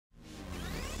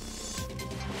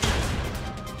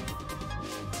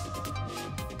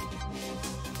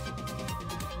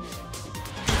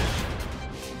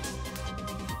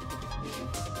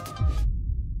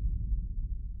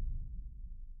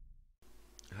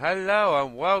Hello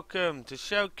and welcome to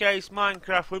Showcase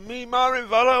Minecraft with me,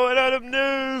 Myrninvollo and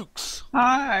Adamnukes.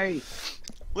 Hi.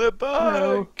 We're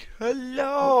Hello. back.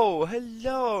 Hello,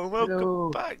 hello, and welcome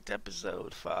Hello. back to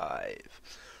episode 5.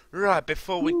 Right,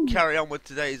 before we Woo. carry on with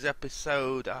today's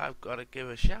episode, I've got to give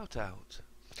a shout out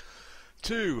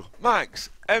to Max,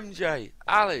 MJ,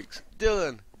 Alex,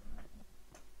 Dylan,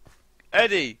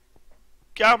 Eddie,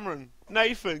 Cameron,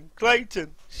 Nathan,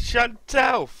 Clayton,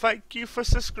 Chantel, thank you for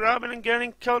subscribing and getting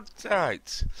in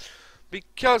contact.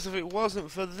 Because if it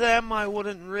wasn't for them, I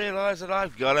wouldn't realise that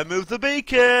I've got to move the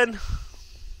beacon.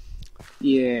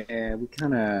 Yeah, we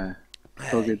kind of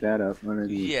figured that up.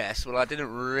 Yes, well, I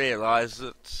didn't realise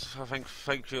that.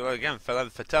 Thank you again for them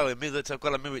for telling me that I've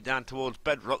got to move it down towards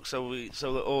bedrock, so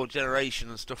that all generation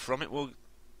and stuff from it will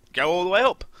go all the way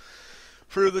up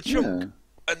through the chunk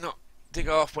and not dig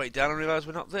halfway down and realise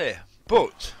we're not there.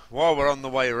 But while we're on the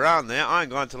way around there, I'm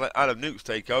going to let Adamnukes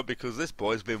take over because this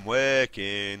boy's been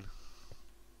working.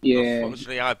 Yeah.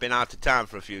 Unfortunately, I've been out of town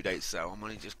for a few days, so I'm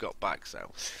only just got back.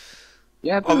 So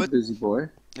Yeah, I've been a busy boy.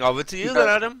 Over to you then,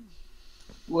 Adam.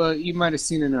 Well, you might have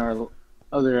seen in our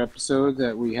other episode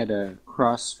that we had a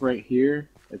cross right here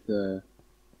at the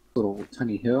little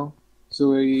tiny hill,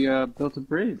 so we built a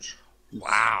bridge.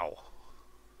 Wow.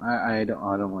 I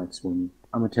don't like swimming.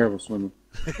 I'm a terrible swimmer.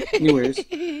 Anyways,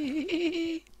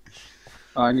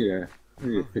 I need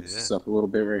to fix this up a little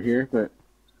bit right here, but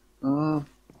I'm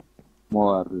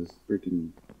all out of this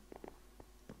freaking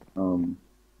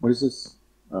what is this?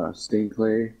 Stained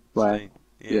clay, black.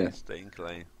 Stained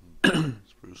clay,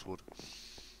 spruce wood.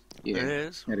 Yeah, it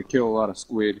is. Had to kill a lot of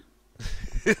squid.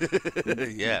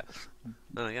 Yeah.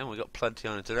 And again, we got plenty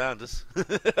on it around us.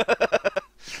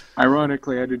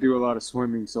 Ironically, I had to do a lot of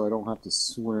swimming, so I don't have to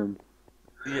swim.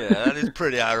 Yeah, that is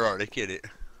pretty ironic, isn't it?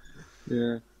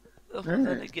 Yeah. Oh,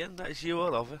 then again, that's you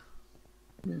all over.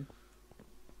 Yeah.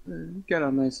 Got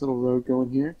a nice little road going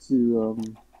here to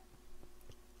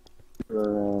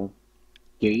our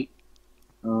gate.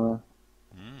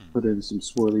 Put in some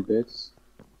swirly bits.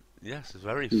 Yes, it's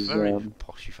very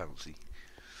poshy fancy.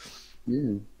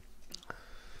 Yeah.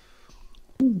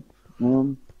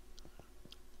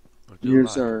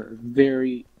 Here's our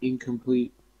very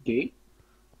incomplete gate.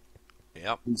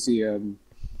 Yep. You can see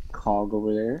cog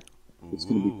over there. It's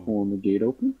going to be pulling the gate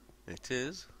open. It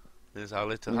is. There's our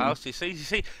little house. You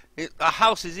see, our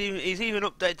house is even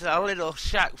updated our little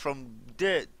shack from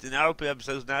dirt in our open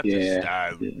episodes now to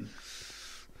stone. Yeah. You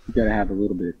got to have a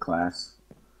little bit of class.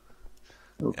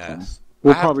 Yes. Class.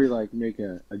 We'll probably like make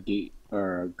a gate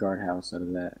or a guardhouse out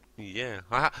of that. Yeah,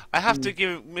 I have to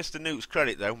give Mr. Nukes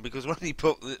credit though, because when he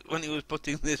was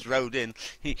putting this road in,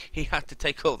 he had to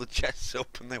take all the chests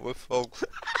up and they were full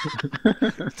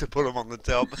to put them on the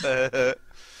top.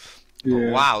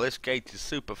 Yeah. Wow, this gate is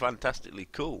super fantastically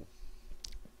cool.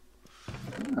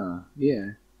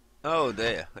 Yeah. Oh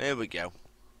dear, here we go.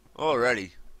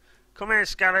 Already, come here,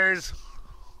 scanners.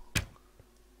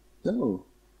 So,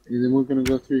 and then we're gonna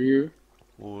go through here.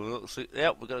 Well,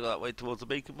 yep, we're gonna go that way towards the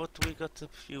beacon, but we got a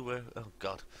few. Oh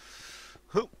God.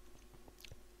 Hoop.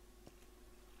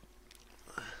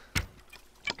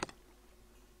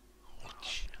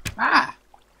 Ah!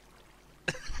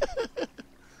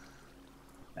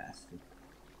 Bastard.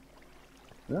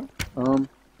 Well,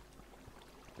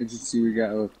 did you see we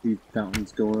got a few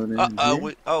fountains going in here?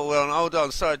 Oh well, hold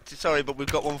on. Sorry, but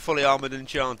we've got one fully armored and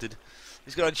enchanted.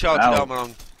 He's got enchanted armor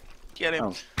on. Get him.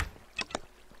 Oh.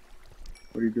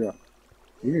 What do you drop?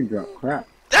 You didn't drop crap.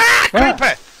 Ah,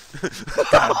 creeper!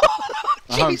 Oh,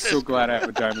 I'm Jesus. so glad I have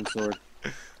a diamond sword.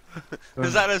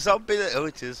 Is that a zombie? Oh,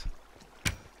 it is.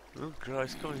 Oh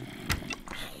Christ, come on.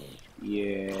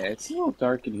 Yeah, it's a little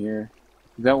dark in here.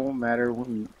 That won't matter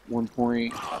when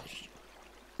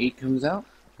 1.8 comes out.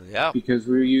 Yeah. Because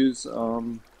we use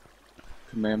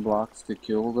command blocks to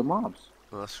kill the mobs.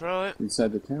 That's right.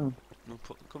 Inside the town. We'll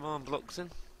put the command blocks in.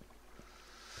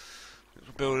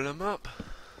 We're building them up.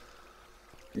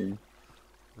 Yeah.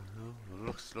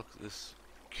 Look at this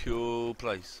cool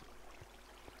place.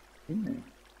 Yeah.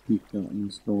 Keep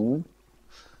fountains going.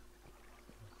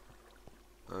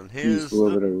 And here's used a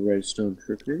little bit of redstone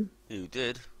trickery. You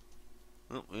did.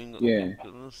 Oh, we got yeah.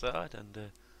 On the side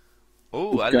and.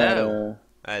 Oh, hello.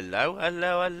 Hello.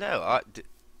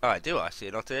 I do. I see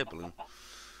an hot air balloon.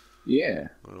 Yeah.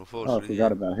 Well, I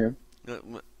forgot about him.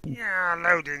 Yeah,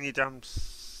 loading your damn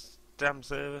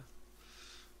server.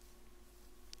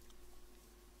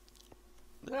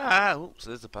 Ah, oops,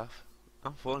 there's the path.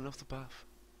 I'm falling off the path.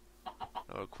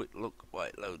 Oh, a quick look while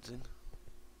it loads in.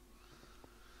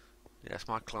 Yes,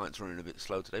 my client's running a bit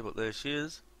slow today, but there she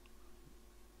is.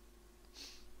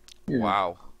 Yeah.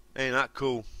 Wow. Ain't that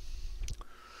cool?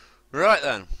 Right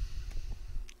then.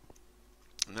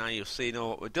 Now you've seen all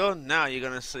what we've done. Now you're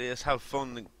going to see us have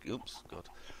fun. Oops, God.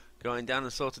 Going down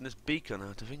and sorting this beacon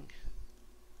out, I think.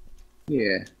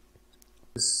 Yeah.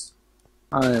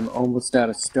 I'm almost out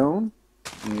of stone,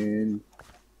 and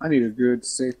I need a good,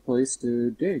 safe place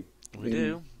to dig. We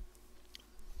do.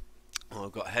 Oh,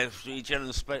 I've got health regen and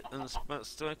icons.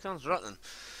 Right then.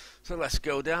 So let's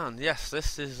go down. Yes,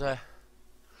 this is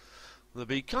the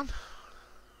beacon.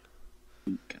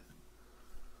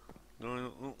 Going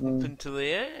up into the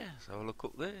air. Let's have a look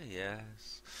up there.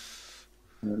 Yes.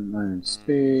 Iron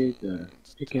spade,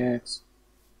 pickaxe.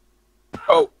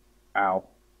 Oh! Ow.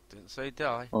 Didn't say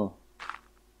die. Oh.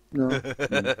 No.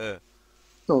 No.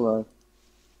 Still alive.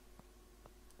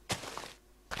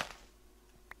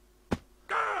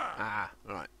 Ah,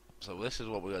 right. So this is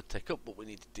what we're going to take up, but we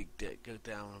need to go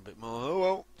down a bit more. Oh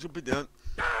well, jumping down.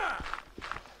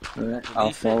 Alright,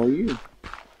 I'll follow you.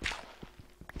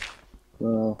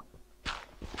 Well,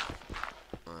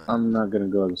 I'm not gonna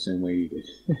go the same way you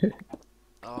did.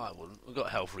 Oh, I wouldn't. We've got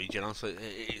health regen on, so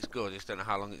it's good. I just don't know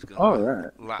how long it's going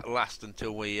to last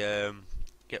until we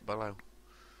get below.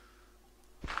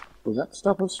 Will that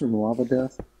stop us from lava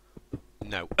death?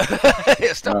 No.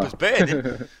 It'll stop us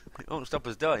burning. It won't stop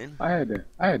us dying. I had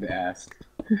to ask.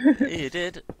 You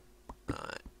did.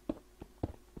 Right.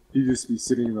 You just be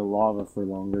sitting in the lava for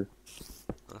longer.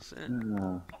 That's it.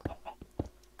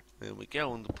 There we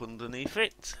go, underneath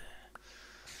it.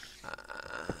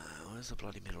 Where's the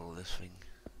bloody middle of this thing?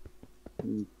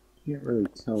 You can't really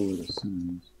tell where the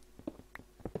sun is.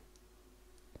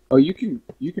 Oh, you can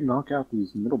knock out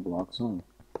these middle blocks, huh?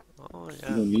 Oh yeah.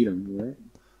 You don't need them, right?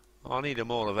 I'll need them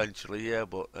all eventually, yeah,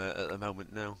 but at the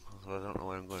moment, no. I don't know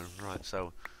where I'm going. Right,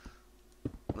 so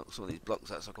knock some of these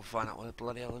blocks out so I can find out where the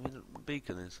bloody hell the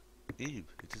beacon is. Ew,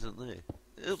 it isn't there.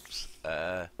 Oops.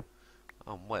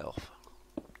 I'm way off.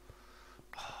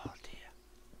 Oh dear.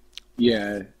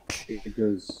 Yeah, it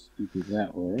goes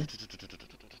that way.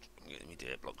 Let me do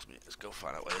it, blocks me. Let's go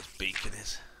find out where this beacon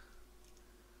is.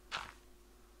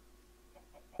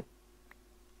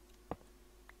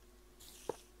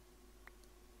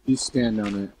 You stand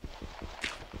on it.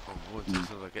 I'm wood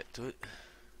until I get to it.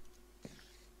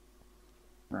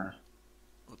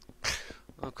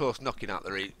 Of course, knocking out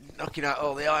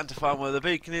all the iron to find where the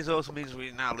beacon is also means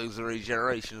we now lose the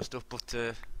regeneration and stuff. But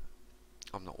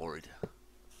I'm not worried.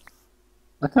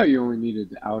 I thought you only needed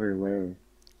the outer layer.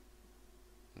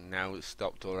 No, it's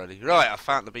stopped already. Right, I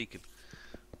found the beacon.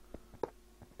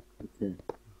 Okay.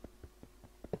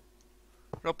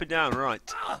 Drop it down, right.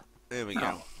 There we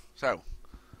go. So,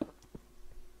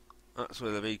 that's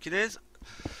where the beacon is.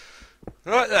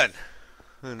 Right then.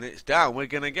 And it's down, we're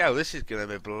gonna go. This is gonna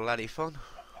be bloody fun.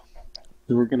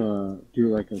 So we're gonna do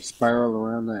like a spiral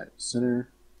around that center?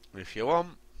 If you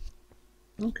want.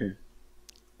 Okay.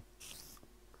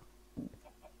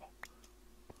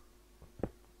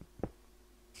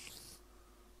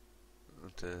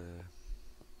 But,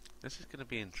 this is gonna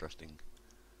be interesting.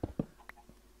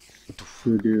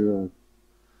 Should we do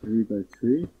a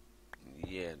 3x3?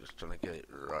 Yeah, just trying to get it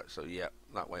right. So yeah,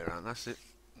 that way around. That's it.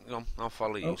 Go on, I'll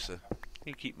follow you, sir.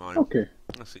 You keep mine. Okay.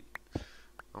 That's it.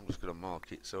 I'm just gonna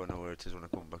mark it so I know where it is when I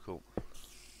come back up.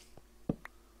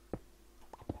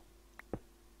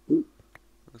 Ooh.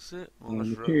 That's it. On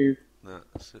the cave. No,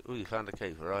 that's it. Oh, you found a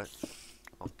cave, right?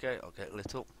 Okay, I'll get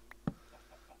lit up.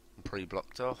 I'm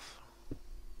pre-blocked off.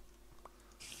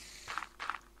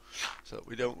 So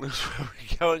we don't lose where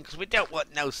we're going, because we don't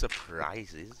want no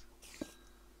surprises.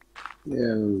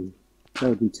 Yeah, that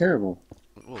would be terrible.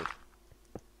 It would.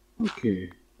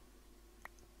 Okay.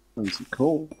 Find some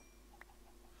coal.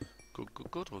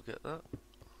 Good, we'll get that.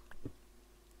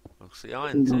 We'll see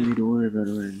iron too. Don't need to worry about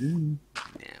it right now.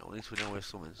 Yeah, at least we know where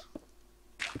some is.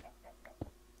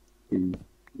 Can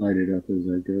light it up as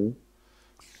I go.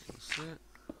 That's it.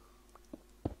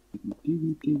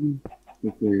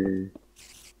 If we're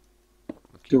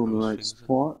still in the right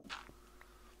spot.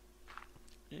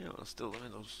 Yeah, that's still the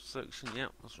middle section. Yeah,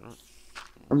 that's right.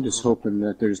 I'm just hoping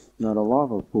that there's not a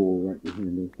lava pool right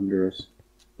behind us, under us.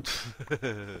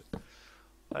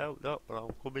 I hope not, but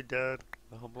I'm coming down.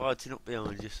 I'm lighting up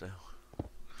behind you, so.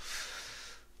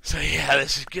 So yeah,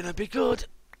 this is gonna be good.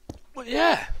 But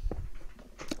yeah.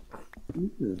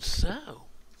 So.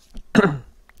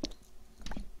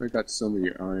 I got some of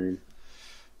your iron.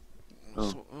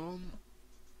 Oh.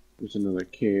 There's another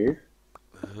cave.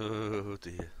 Oh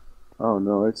dear. Oh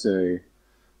no, it's a.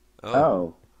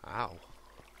 Oh. Ow.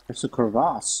 It's a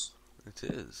crevasse. It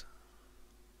is.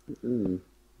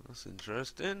 That's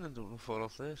interesting. I don't want to fall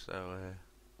off there, so.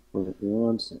 Wait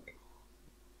 1 sec.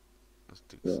 Let's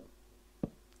do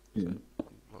yeah.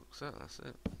 Blocks that, that's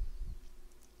it.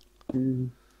 I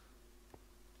don't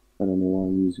know why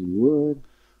I'm using wood.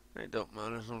 It don't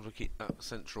matter as long as we keep that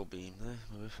central beam there,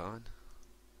 we'll be fine.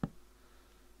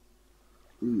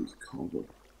 Use cobble.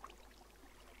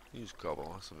 Use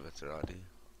cobble, that's a better idea.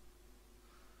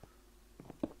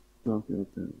 Knock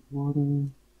out that water.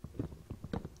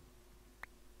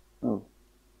 Oh.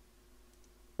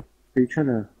 Are you trying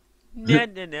to...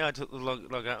 No, I took the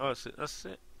log out. Oh, that's it, that's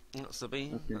it. That's the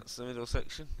beam, Okay. that's the middle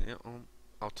section. Yeah, I'll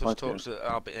Okay. torch the,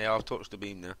 I'll torch the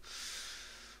beam now.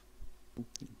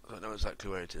 I know exactly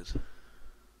where it is.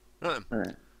 Right then.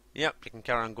 Alright. Yep, you can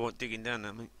carry on going digging down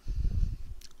there, mate.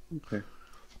 Okay.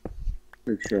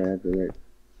 Make sure I have the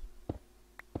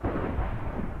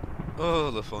right...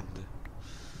 Oh, the fun.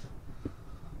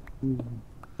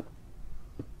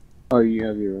 Oh, you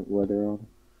have your weather on?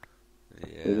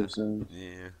 Yeah. Weather sounds?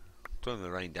 Yeah. Turn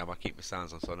the rain down, I keep my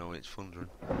sounds on so I know when it's thundering.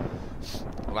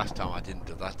 Last time I didn't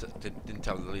do that, didn't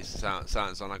have the least sounds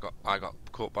on, I got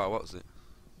caught by, what was it?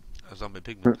 A zombie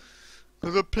pigman.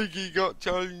 Because a piggy got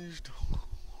changed.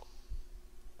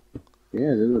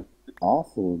 Yeah, they look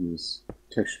awful in this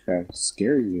texture pack.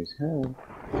 Scary as hell.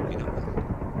 You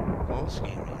know, all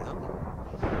scary, you know.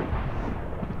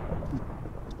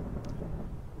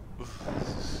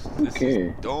 This Okay.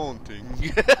 is daunting.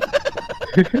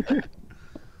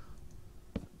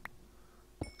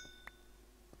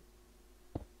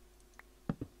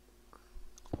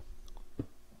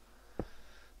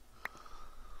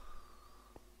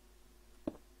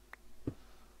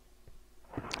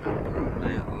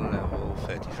 Level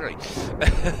 33.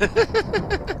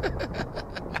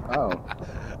 Oh,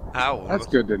 Ow. that's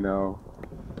good to know.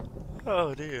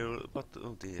 Oh dear,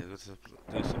 oh dear, let's do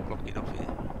some blocking off here.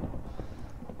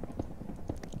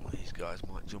 These guys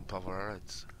might jump over our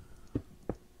heads.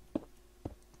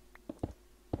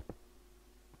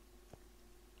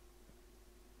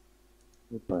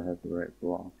 If I have the right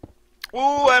block.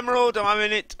 Oh, emerald, I'm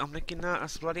having it. I'm nicking that,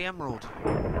 that's bloody emerald.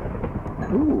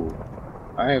 Ooh.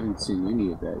 I haven't seen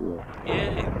any of that yet.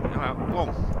 Yeah, alright, one.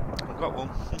 I've got one.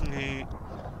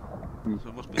 So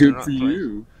it must be Good in the right for place.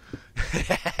 you.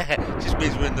 Just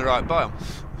means we're in the right biome.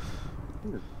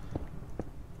 Yeah.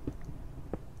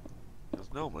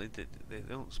 Because normally they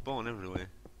don't spawn everywhere.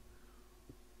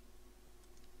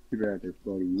 Too bad they're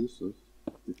bloody useless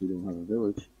if you don't have a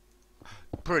village.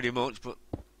 Pretty much, but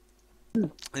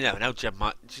yeah, now Jeb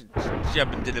and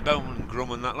Dinnerbone and Grum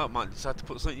and that lot might decide to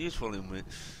put something useful in with.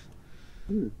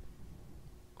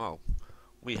 Well,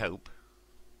 we hope.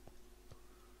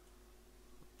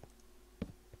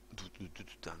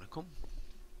 Down I come.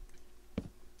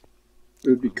 It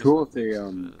would be cool if they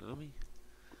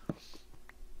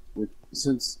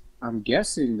since I'm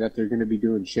guessing that they're going to be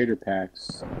doing shader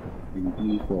packs in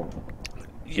default.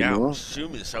 Yeah, I'm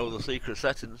assuming so. The secret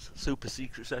settings, super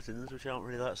secret settings, which aren't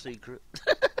really that secret.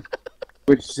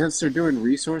 Which, since they're doing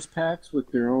resource packs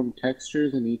with their own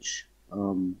textures in each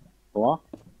block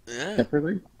Yeah,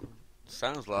 separately,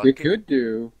 sounds like they it. could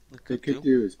do. They They could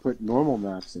do is put normal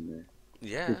maps in there.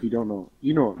 Yeah, If you don't know,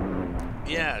 you know what normal maps.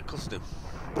 yeah, custom.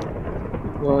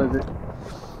 Well,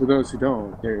 for those who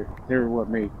don't, they're what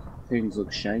make things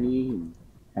look shiny and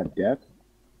have depth.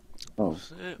 Oh,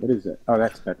 That's it. what is that? Oh,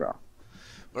 that's bedrock.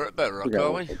 We're at Bedrock, Forgot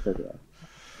are what we? bedrock.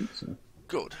 I think so.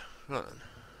 Good. Right then.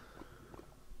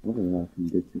 What did I can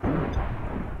dig through that?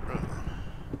 Right.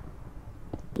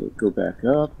 So go back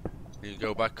up. You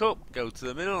go back up, go to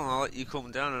the middle, and I'll let you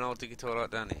come down, and I'll dig it all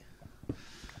out down here.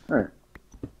 Alright.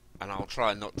 And I'll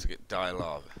try not to get die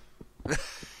lava.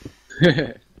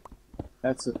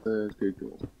 That's a good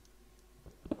goal.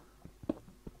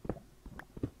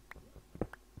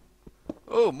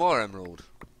 Oh, more emerald.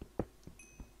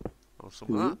 Oh,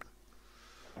 some of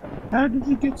How did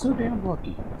you get so damn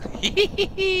lucky?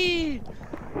 that.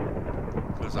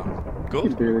 Because I'm You can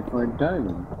good. barely find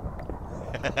diamond.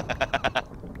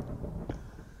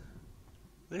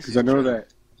 Because I know that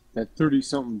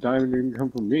 30-something diamond didn't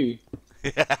come from me.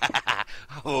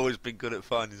 I've always been good at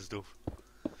finding stuff.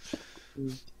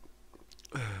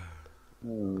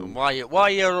 And while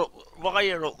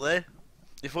you're up there,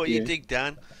 before you Yeah. dig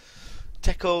down,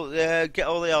 get all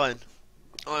the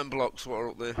iron blocks that are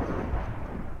up there.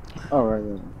 Alright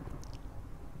then.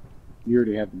 You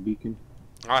already have the beacon?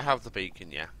 I have the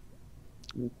beacon, yeah.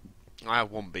 Okay. I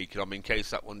have one beacon. In case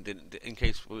that one didn't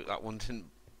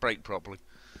break properly.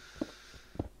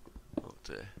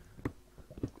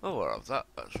 Oh, I have that.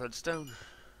 That's redstone.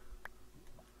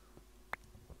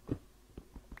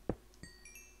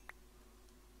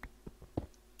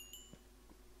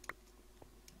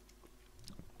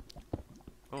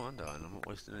 Oh, I'm dying. I'm not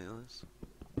wasting any of this.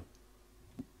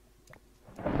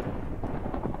 I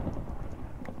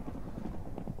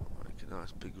can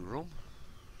Nice big rum.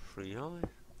 3 eye.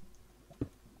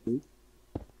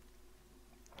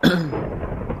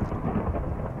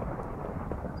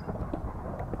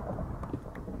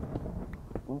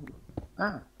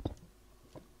 Ah.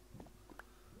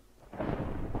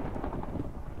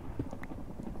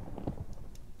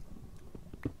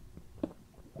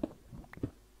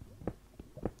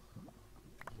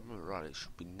 Right, it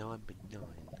should be 9 by 9.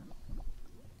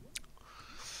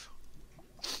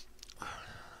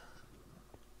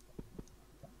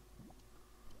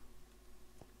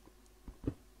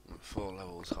 4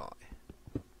 levels high.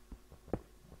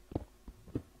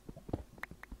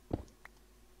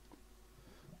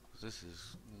 This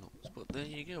is nuts, but there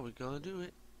you go, we gotta do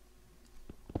it.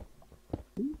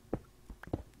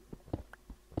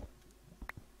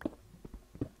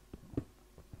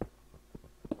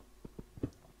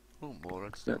 Oh, more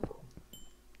redstone.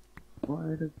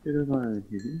 Quite a bit of iron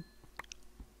here.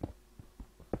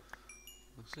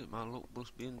 That's it, my luck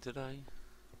must be in today.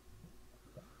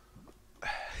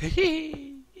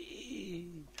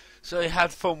 So you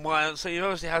had fun while, so you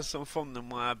obviously had some fun then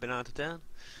while I've been out of town?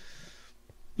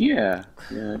 Yeah,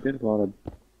 I did a lot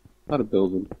of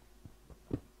building.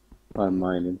 A lot of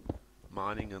mining.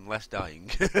 Mining and less dying.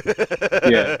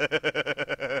 Yeah.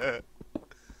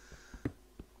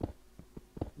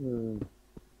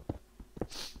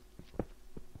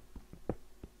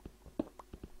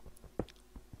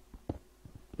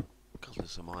 God,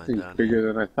 there's some iron It's down bigger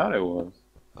here. than I thought it was.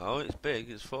 Oh, it's big,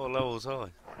 it's 4 levels high.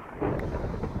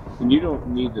 And you don't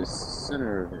need the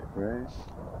center of it, right?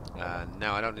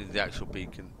 No, I don't need the actual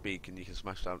beacon. You can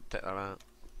smash that, take that out.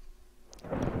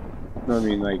 No, I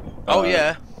mean like. Oh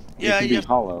yeah, It yeah, can yeah. be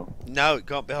hollow. No, it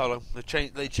can't be hollow. They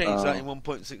changed that in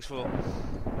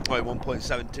 1.64. Oh, in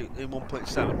 1.72. In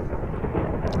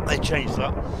 1.7, they changed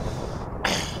that.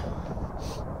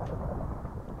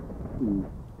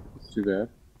 It's too bad.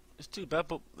 It's too bad,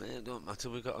 but it don't matter.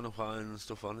 We've got enough iron and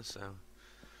stuff on us, so.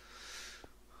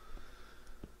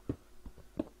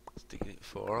 Sticking it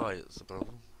 4i, that's the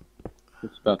problem.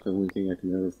 It's about the only thing I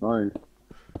can ever find.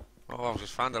 Oh, I've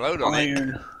just found a load on it.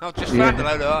 Iron. I've just found a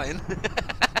load of iron.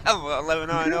 I've got 11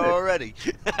 iron already.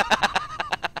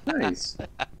 Nice.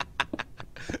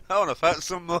 I want to find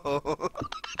some more.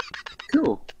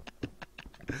 Cool.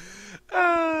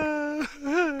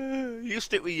 You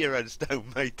stick with your redstone,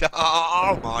 mate.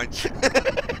 I'll mind.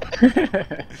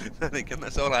 I think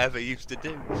that's all I ever used to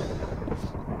do.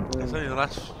 It's only the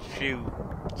last few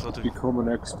sort of. Become an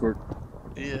expert.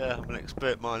 Yeah, I'm an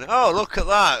expert miner. Oh, look at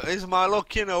that! Is my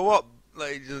luck, you know what,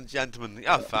 ladies and gentlemen?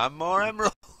 I found more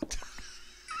emerald.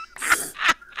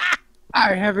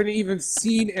 I haven't even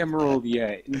seen emerald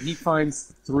yet, and he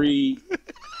finds 3.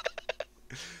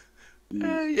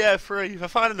 Yeah, 3. If I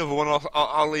find another one,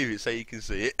 I'll leave it so you can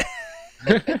see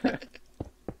it.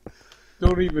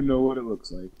 Don't even know what it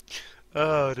looks like.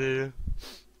 Oh dear.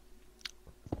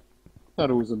 Thought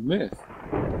it was a myth.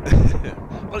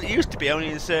 Well, it used to be only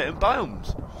in certain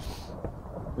biomes.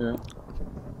 Yeah.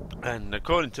 And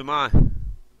according to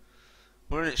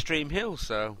we're in Extreme Hill,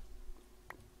 so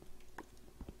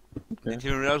Okay. didn't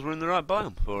even realise we're in the right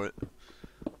biome for it.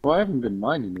 Well, I haven't been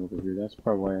mining over here. That's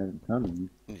probably why I haven't found any.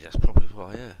 Yeah, that's probably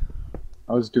why, yeah.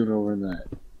 I was doing it over in the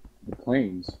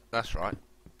plains. That's right.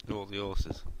 All the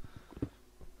horses.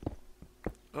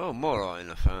 Oh, more iron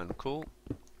I found. Cool.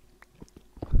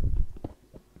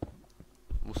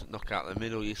 Mustn't knock out the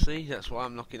middle, you see. That's why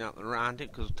I'm knocking out the round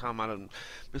it, because time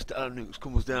Mr. Adamnukes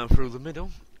comes down through the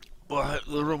middle. Well,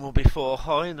 the run will be 4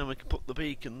 high, and then we can put the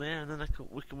beacon there, and then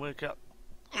we can work out,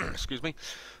 excuse me,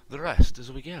 the rest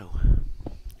as we go.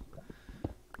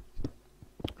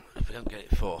 If we don't get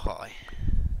it 4 high,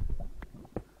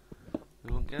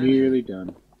 we won't get it. Nearly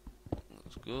done.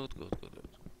 That's good.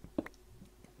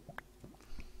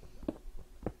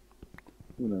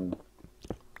 You know.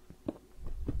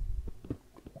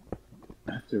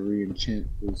 I have to re-enchant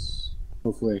this.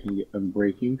 Hopefully I can get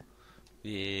unbreaking.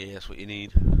 Yeah, that's what you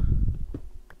need.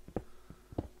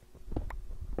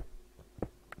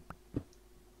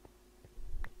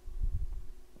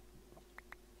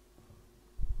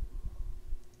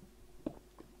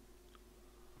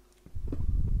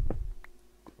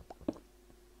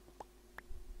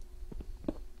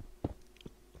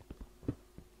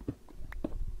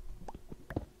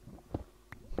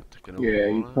 Yeah,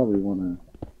 you probably want to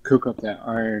cook up that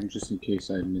iron just in case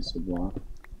I miss a block.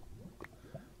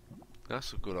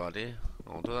 That's a good idea.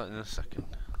 I'll do that in a second.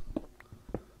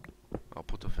 I'll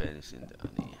put a furnace in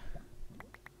down here.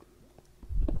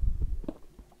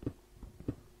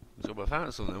 So I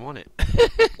found something, wasn't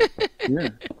it? Yeah.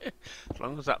 As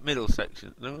long as that middle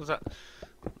section, as long as that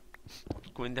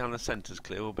going down the centre's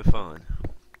clear, we'll be fine.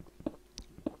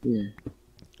 Yeah.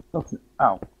 Okay.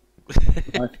 Ow.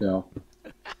 I fell.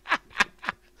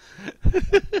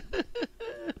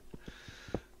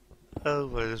 Oh,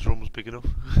 well, this room was big enough.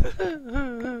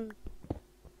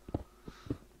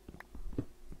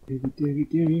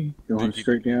 Diggy. Going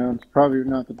straight down. It's probably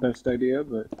not the best idea,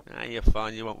 but... Ah, you're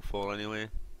fine, you won't fall anyway.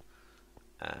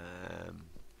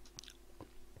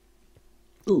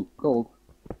 Ooh, gold.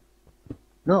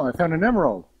 No, I found an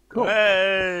emerald. Cool.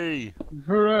 Hey!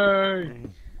 Hooray!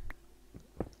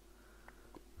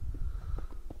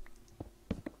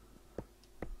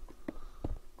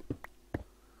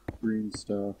 Green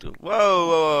stuff.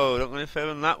 Whoa, don't go any further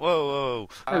than that. Whoa.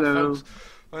 Hello. Folks,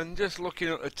 and just looking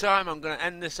at the time, I'm going to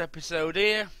end this episode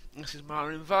here. This is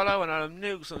Myrninvollo and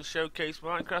Adamnukes on the Showcase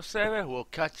Minecraft server. We'll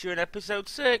catch you in episode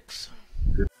 6.